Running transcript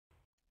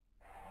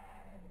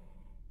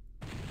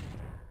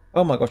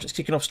Oh my gosh, it's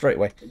kicking off straight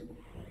away.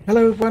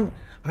 Hello everyone,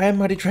 I am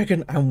Mighty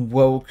Dragon and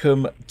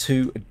welcome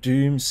to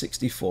Doom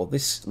 64.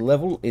 This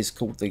level is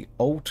called the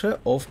Altar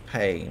of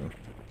Pain.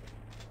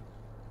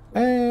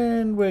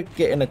 And we're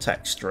getting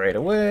attacked straight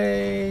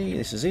away.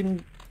 This is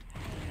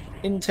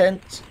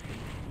intense.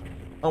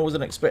 I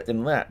wasn't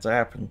expecting that to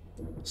happen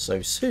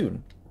so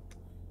soon.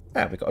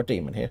 Ah, we've got a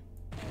demon here.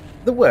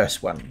 The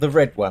worst one, the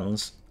red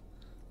ones.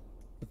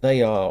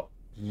 They are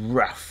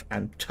rough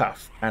and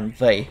tough and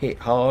they hit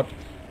hard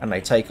and they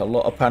take a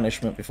lot of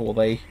punishment before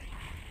they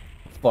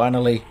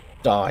finally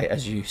die,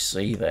 as you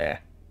see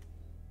there.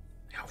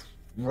 How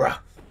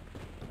rough.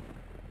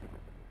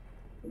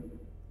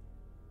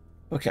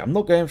 Okay, I'm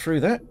not going through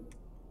that.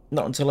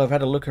 Not until I've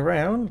had a look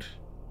around.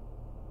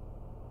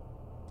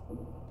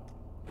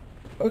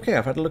 Okay,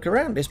 I've had a look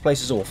around. This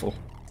place is awful.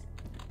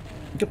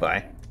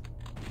 Goodbye.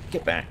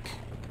 Get back.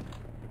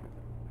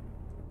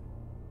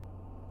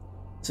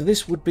 So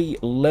this would be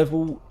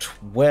level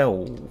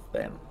 12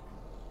 then.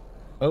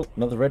 Oh,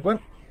 another red one.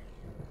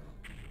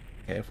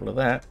 Careful of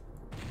that.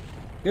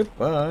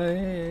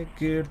 Goodbye.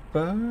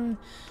 Goodbye.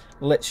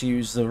 Let's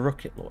use the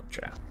rocket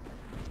launcher.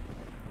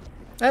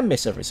 And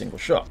miss every single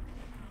shot.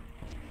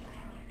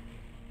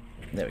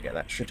 There we go.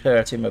 That should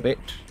hurt him a bit.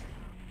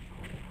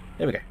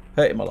 There we go.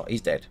 Hurt him a lot. He's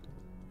dead.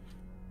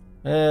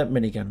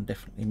 Minigun.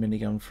 Definitely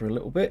minigun for a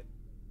little bit.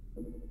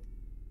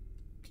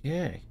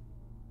 Okay.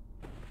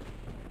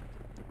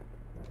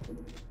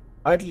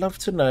 I'd love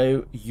to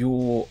know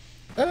your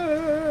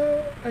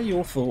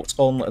thoughts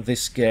on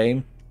this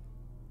game.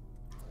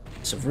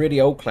 It's a really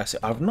old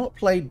classic. I've not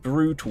played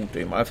Brutal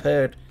Doom. I've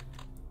heard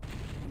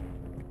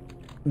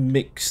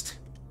mixed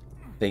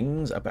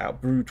things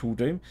about Brutal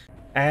Doom.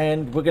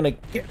 And we're going to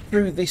get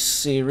through this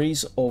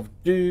series of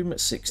Doom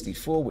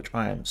 64, which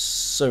I am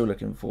so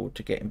looking forward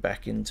to getting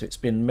back into. It's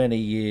been many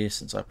years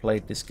since I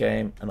played this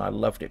game, and I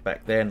loved it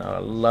back then. I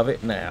love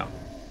it now.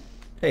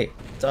 Hey,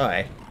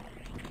 die.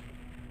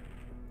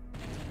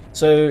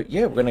 So,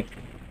 yeah, we're going to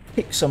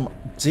kick some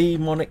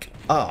demonic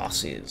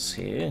asses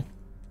here.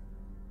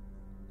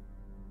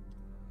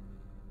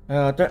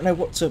 I don't know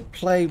what to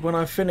play when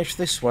I finish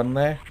this one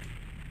there.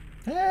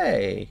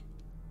 Hey!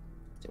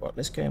 See what,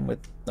 let's go in with...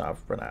 No,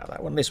 I've run out of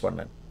that one. This one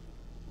then.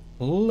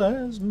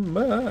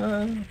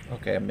 Plasma!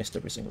 Okay, I missed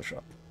every single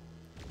shot.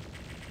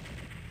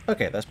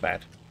 Okay, that's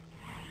bad.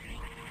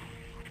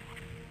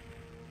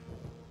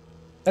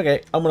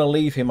 Okay, I'm going to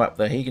leave him up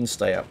there. He can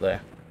stay up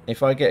there.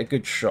 If I get a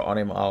good shot on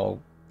him,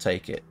 I'll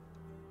take it.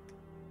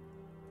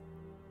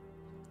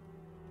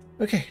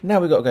 Okay, now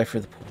we've got to go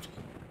through the portal.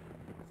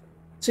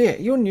 So yeah,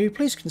 you're new,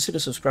 please consider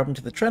subscribing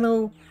to the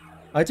channel.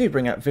 I do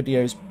bring out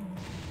videos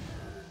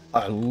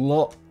a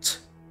lot.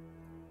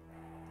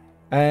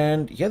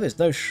 And yeah, there's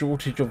no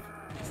shortage of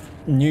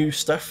new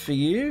stuff for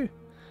you.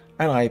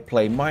 And I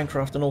play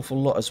Minecraft an awful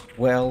lot as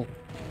well.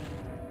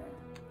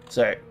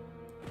 So,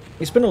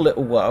 it's been a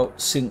little while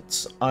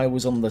since I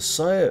was on the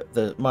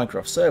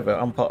Minecraft server.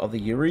 I'm part of the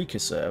Eureka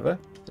server.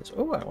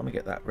 Oh, I want to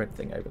get that red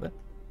thing over there.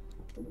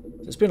 So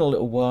it's been a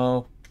little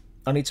while.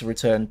 I need to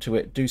return to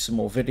it, do some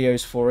more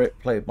videos for it,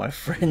 play with my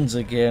friends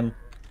again.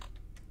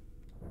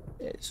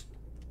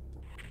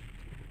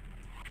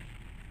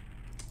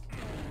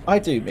 I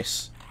do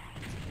miss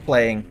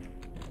playing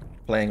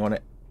on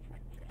it.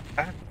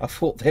 I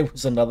thought there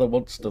was another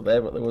monster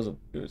there, but there wasn't.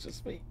 It was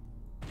just me.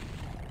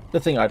 The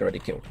thing I'd already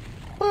killed.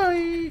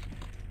 Bye!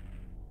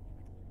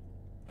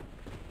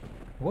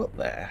 What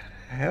the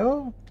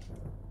hell?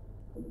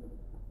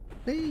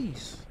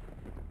 Please.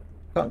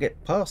 Can't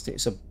get past it.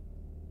 It's a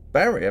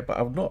barrier, but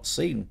I've not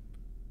seen...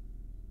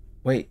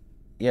 Wait,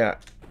 yeah.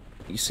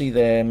 You see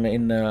them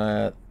in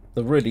the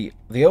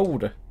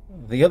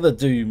other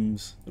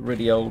Dooms. The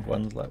really old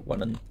ones, like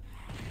 1 and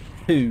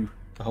 2.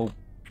 The whole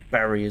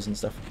barriers and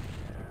stuff.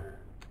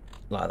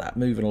 Like that,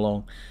 moving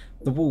along.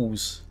 The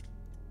walls.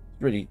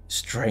 Really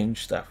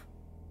strange stuff.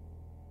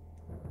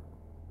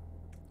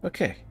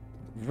 Okay.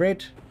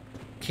 Red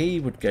key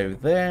would go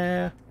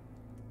there.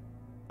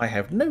 I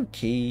have no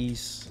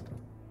keys.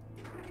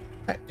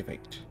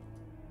 Activate.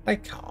 I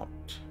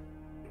can't.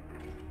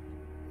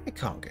 I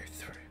can't go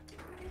through.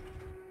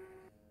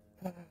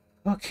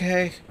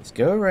 Okay, let's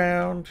go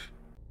around.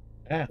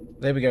 Ah,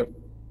 there we go.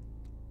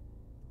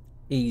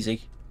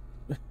 Easy.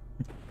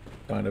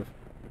 Kind of.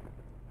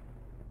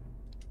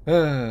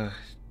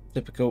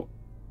 Typical.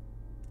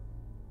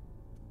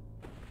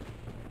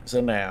 So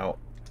now,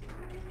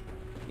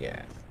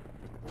 yeah.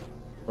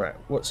 Right,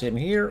 what's in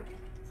here?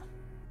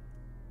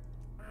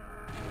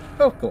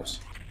 Of course.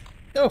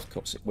 Of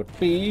course it would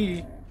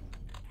be.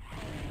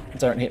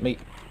 Don't hit me.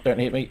 Don't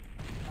hit me.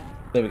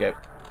 There we go.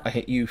 I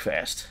hit you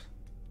first.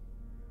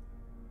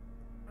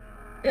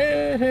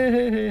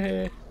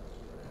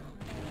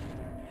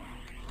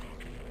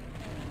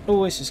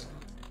 Oh, this is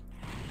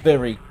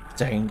very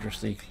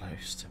dangerously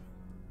close to me.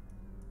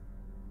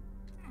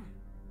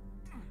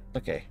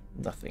 Okay,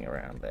 nothing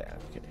around there.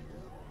 Okay.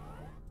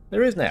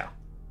 There is now.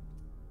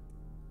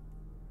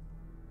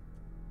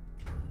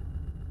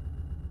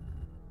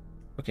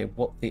 Okay,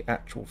 what the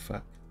actual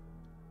fuck?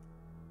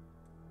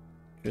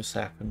 just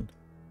happened?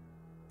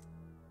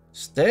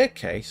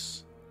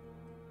 Staircase?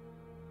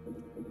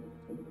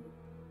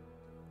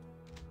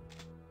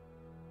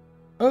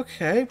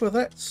 Okay, well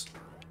that's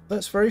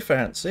very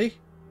fancy.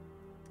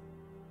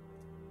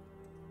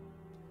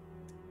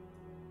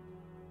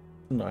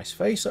 Nice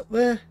face up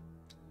there.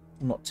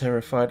 I'm not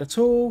terrified at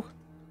all.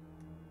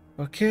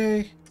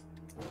 Okay.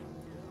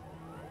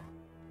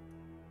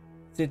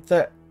 Did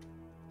that...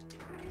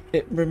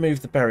 It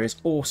removed the barriers.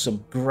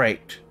 Awesome.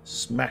 Great.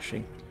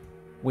 Smashing.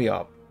 We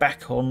are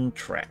back on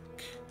track.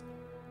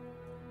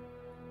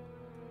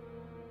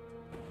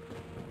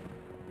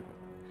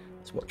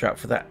 Let's watch out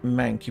for that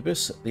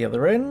mancubus at the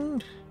other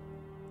end.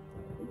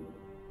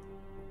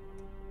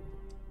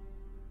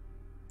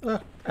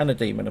 Ah, and a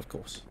demon, of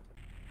course.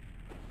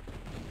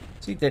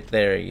 Is he dead?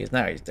 There he is.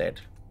 Now he's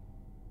dead.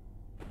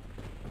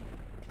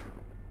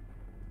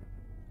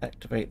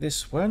 Activate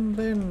this one,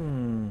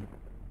 then.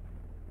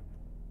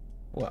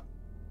 What?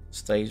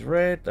 Stays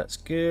red. That's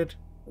good.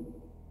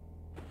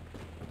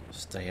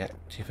 Stay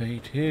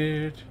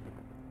activated.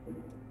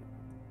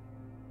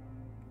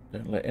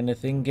 Don't let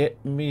anything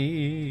get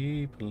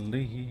me,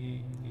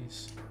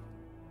 please.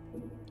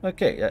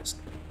 Okay, that's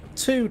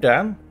 2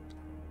 down.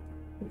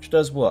 Which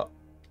does what?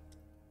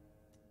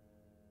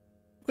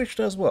 Which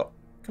does what?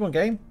 Come on,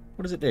 game.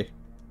 What does it do?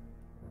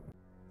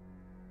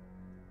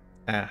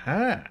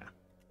 Aha.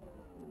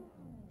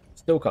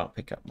 Still can't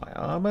pick up my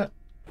armor.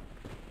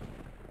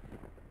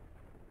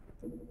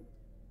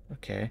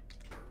 Okay.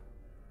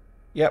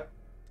 Yep.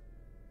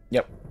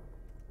 Yep.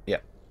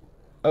 Yep.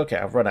 Okay,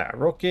 I've run out of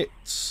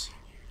rockets.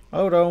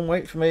 Hold on,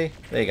 wait for me.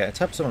 There you go.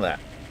 Tap some of that.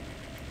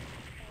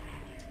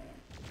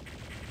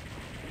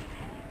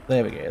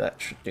 There we go.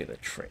 That should do the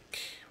trick.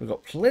 We've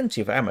got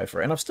plenty of ammo for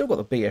it, and I've still got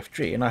the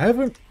BFG, and I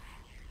haven't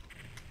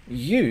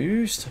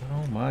used...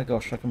 Oh my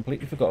gosh, I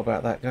completely forgot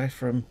about that guy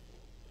for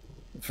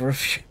a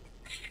few...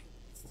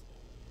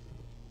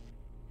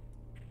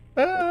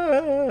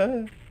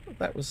 Ah,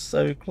 that was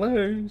so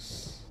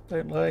close.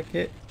 Don't like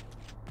it.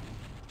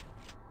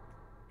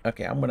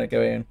 Okay, I'm gonna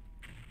go in.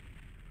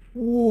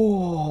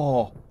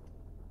 Whoa!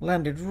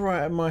 Landed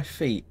right at my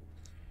feet.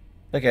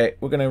 Okay,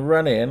 we're gonna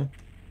run in.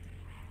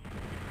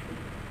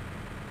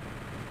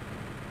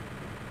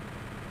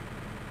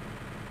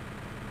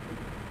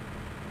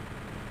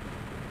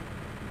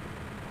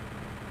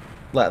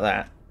 Like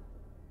that.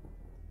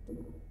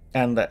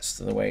 And that's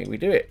the way we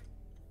do it.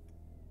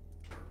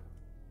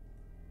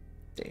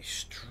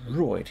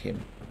 Destroyed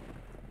him.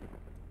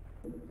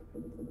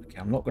 Okay,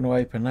 I'm not going to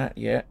open that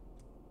yet.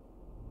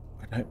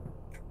 I don't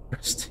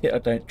trust it. I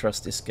don't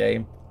trust this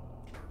game.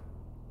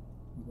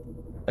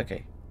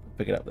 Okay,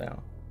 pick it up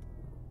now.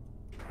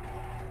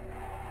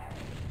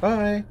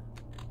 Bye.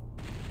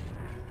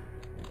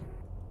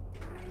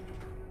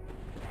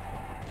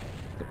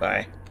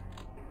 Goodbye.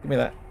 Give me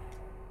that.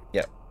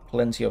 Yep,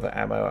 plenty of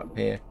ammo up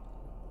here.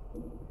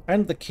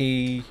 And the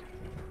key.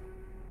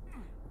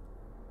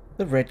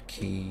 The red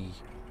key.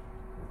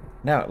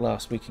 Now at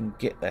last we can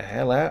get the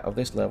hell out of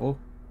this level.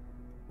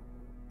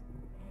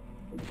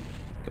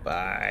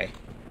 Goodbye.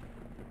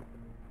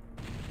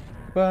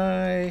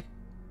 Goodbye.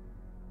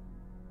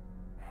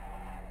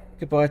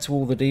 Goodbye to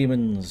all the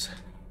demons.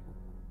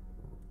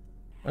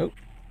 Oh.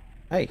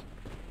 Hey.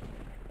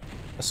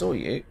 I saw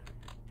you.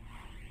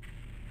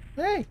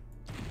 Hey.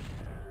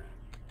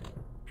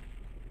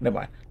 Never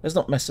mind. Let's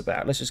not mess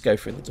about. Let's just go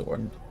through the door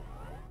and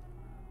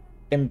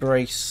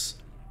embrace...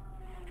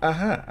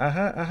 Aha,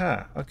 aha,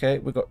 aha. Okay,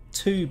 we've got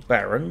 2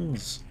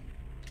 barons.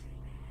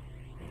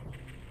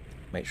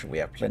 Make sure we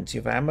have plenty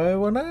of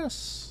ammo on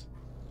us.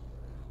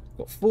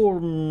 Got 4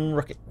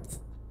 rockets.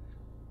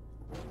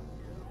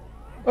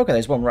 Okay,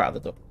 there's one right at the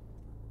door.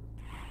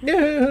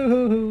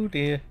 No,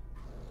 dear.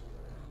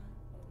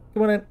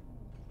 Come on in.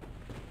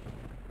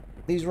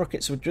 These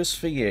rockets were just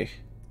for you.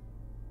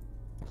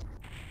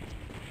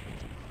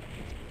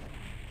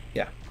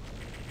 Yeah.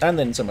 And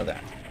then some of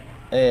that.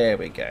 There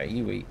we go.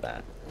 You eat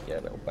that. Yeah,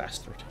 little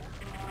bastard.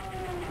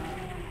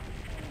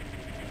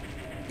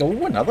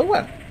 Oh, another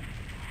one.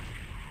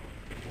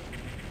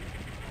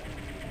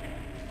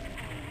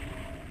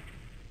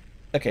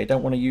 Okay,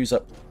 don't want to use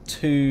up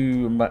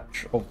too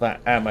much of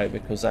that ammo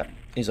because that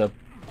is a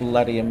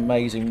bloody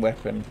amazing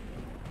weapon.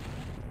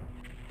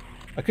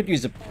 I could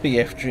use a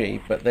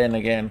BFG, but then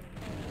again,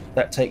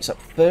 that takes up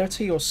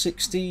 30 or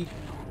 60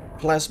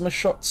 plasma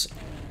shots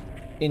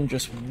in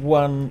just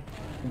one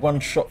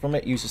shot from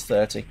it. Uses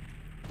 30.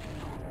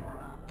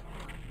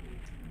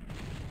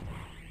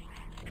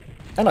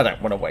 And I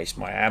don't want to waste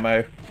my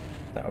ammo.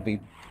 That'd be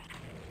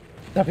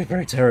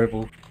very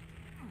terrible.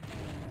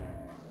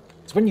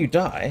 So when you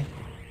die,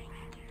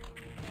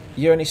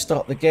 you only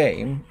start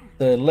the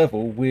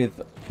level with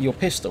your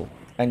pistol,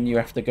 and you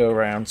have to go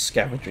around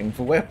scavenging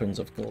for weapons,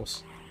 of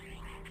course.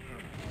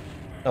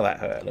 Oh, that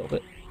hurt a little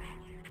bit.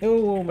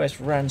 Oh, almost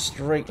ran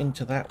straight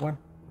into that one.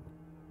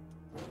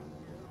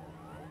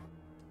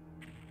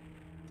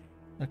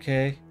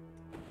 Okay.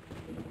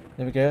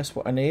 There we go, that's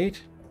what I need.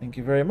 Thank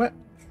you very much.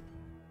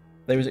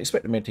 They was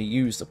expecting me to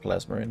use the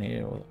plasma in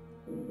here.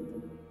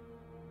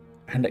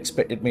 and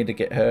expected me to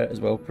get hurt as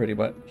well, pretty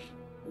much.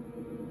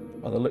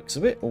 By the looks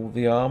of it, all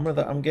the armor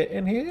that I'm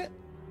getting here.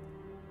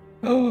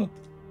 Oh!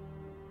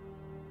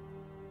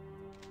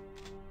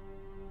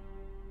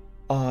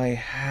 I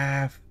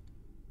have...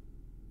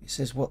 It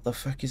says, what the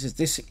fuck is this?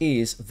 This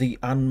is the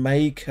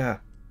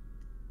Unmaker.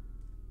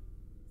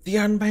 The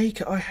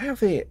Unmaker. I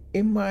have it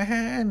in my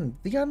hand.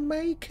 The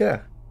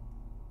Unmaker.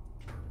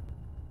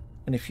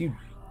 And if you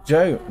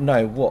don't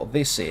know what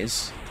this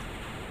is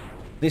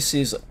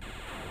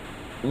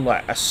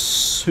like a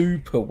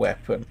super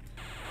weapon.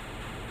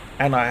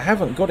 And I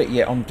haven't got it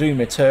yet on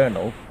Doom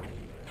Eternal.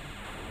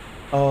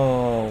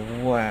 Oh,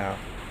 wow.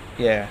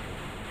 Yeah.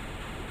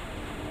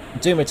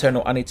 Doom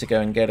Eternal, I need to go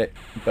and get it.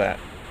 But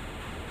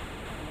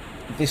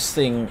this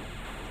thing,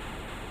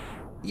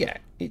 yeah,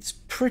 it's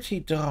pretty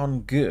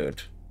darn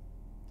good.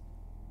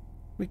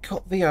 We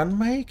got the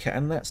Unmaker,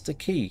 and that's the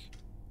key.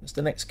 That's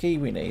the next key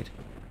we need.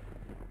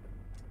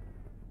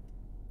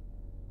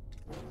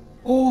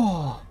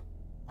 Oh,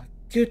 my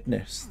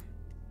goodness.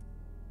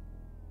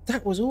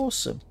 That was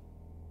awesome.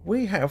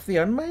 We have the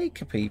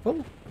Unmaker,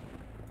 people.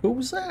 Who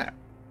was that?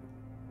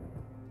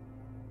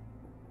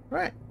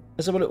 Right,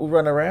 let's have a little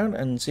run around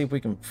and see if we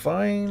can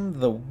find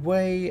the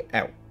way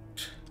out.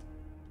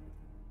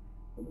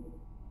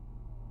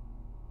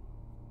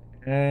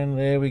 And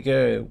there we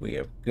go. We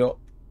have got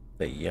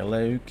the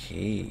yellow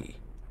key.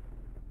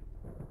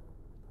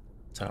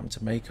 Time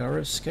to make our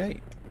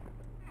escape.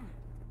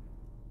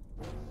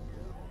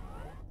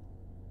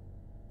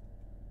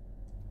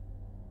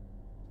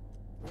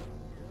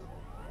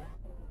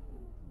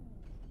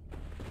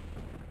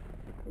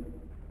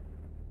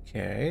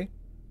 Okay.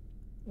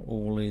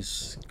 All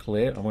is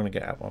clear. I'm going to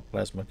get out my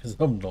plasma because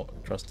I'm not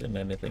trusting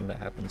anything that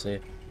happens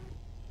here.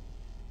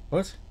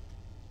 What?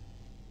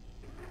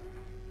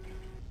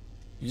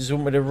 You just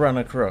want me to run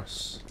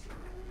across?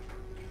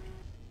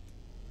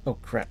 Oh,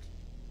 crap.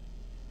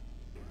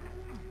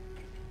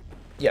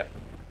 Yep.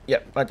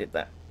 Yep, I did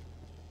that.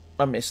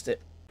 I missed it.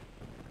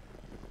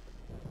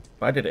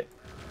 I did it.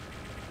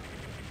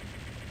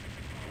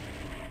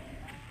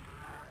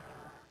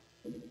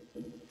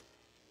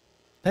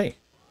 Hey.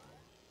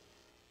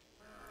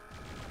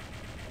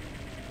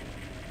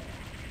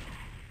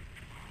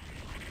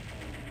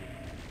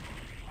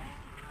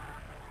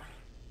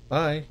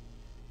 Bye.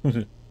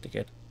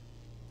 Dickhead.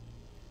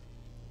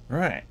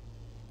 Right.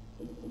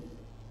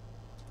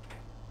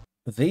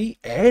 The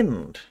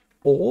end.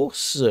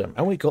 Awesome.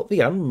 And we got the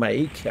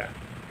Unmaker.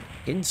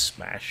 In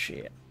smash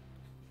it.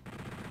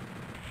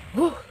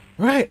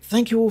 Right,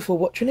 thank you all for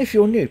watching. If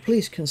you're new,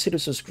 please consider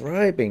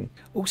subscribing.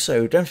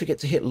 Also, don't forget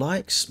to hit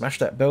like, smash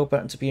that bell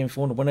button to be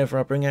informed whenever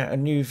I bring out a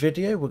new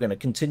video. We're going to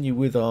continue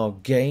with our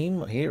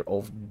game here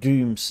of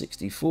Doom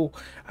 64,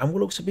 and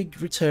we'll also be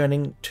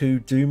returning to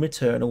Doom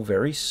Eternal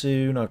very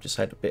soon. I've just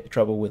had a bit of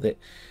trouble with it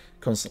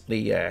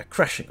constantly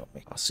crashing on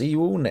me. I'll see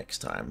you all next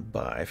time.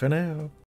 Bye for now.